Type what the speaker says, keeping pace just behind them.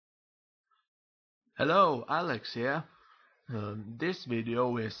Hello, Alex here. This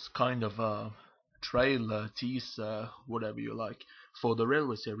video is kind of a trailer, teaser, whatever you like, for the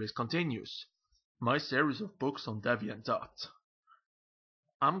Railway series continues. My series of books on deviantART.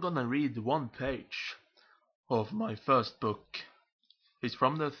 I'm gonna read one page of my first book. It's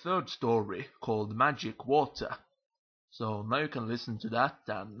from the third story called Magic Water. So now you can listen to that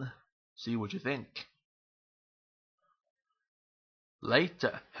and see what you think.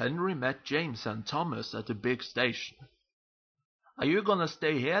 Later, Henry met James and Thomas at a big station. "Are you gonna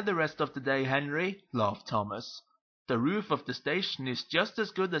stay here the rest of the day, Henry?" laughed Thomas. "The roof of the station is just as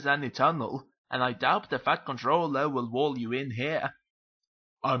good as any tunnel, and I doubt the Fat Controller will wall you in here."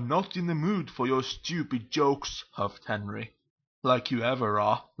 "I'm not in the mood for your stupid jokes," huffed Henry. "Like you ever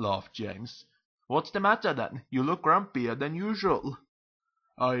are," laughed James. "What's the matter then? You look grumpier than usual."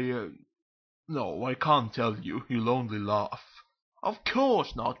 No, I can't tell you. You'll only laugh." "Of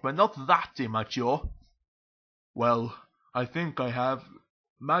course not. We're not that immature." "Well, I think I have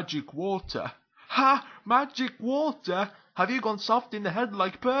magic water." "Ha! Magic water? Have you gone soft in the head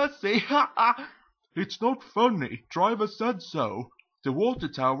like Percy? Ha ha!" "It's not funny. Driver said so. The water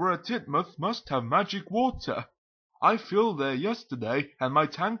tower at Titmuth must have magic water. I filled there yesterday, and my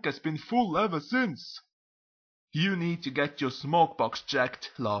tank has been full ever since." "You need to get your smoke box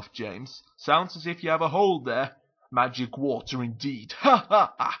checked," laughed James. "Sounds as if you have a hole there. Magic water indeed. Ha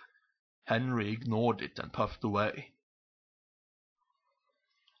ha ha!" Henry ignored it and puffed away.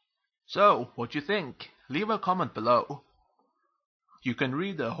 So, what you think? Leave a comment below. You can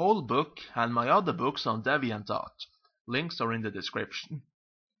read the whole book and my other books on DeviantArt. Links are in the description.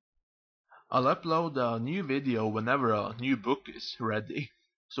 I'll upload a new video whenever a new book is ready,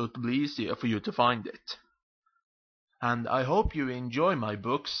 so it'll be easier for you to find it. And I hope you enjoy my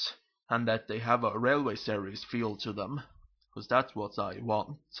books and that they have a railway series feel to them, because that's what I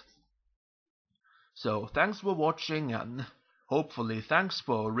want. So thanks for watching, and hopefully thanks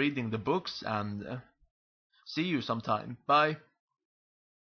for reading the books, and see you sometime. Bye.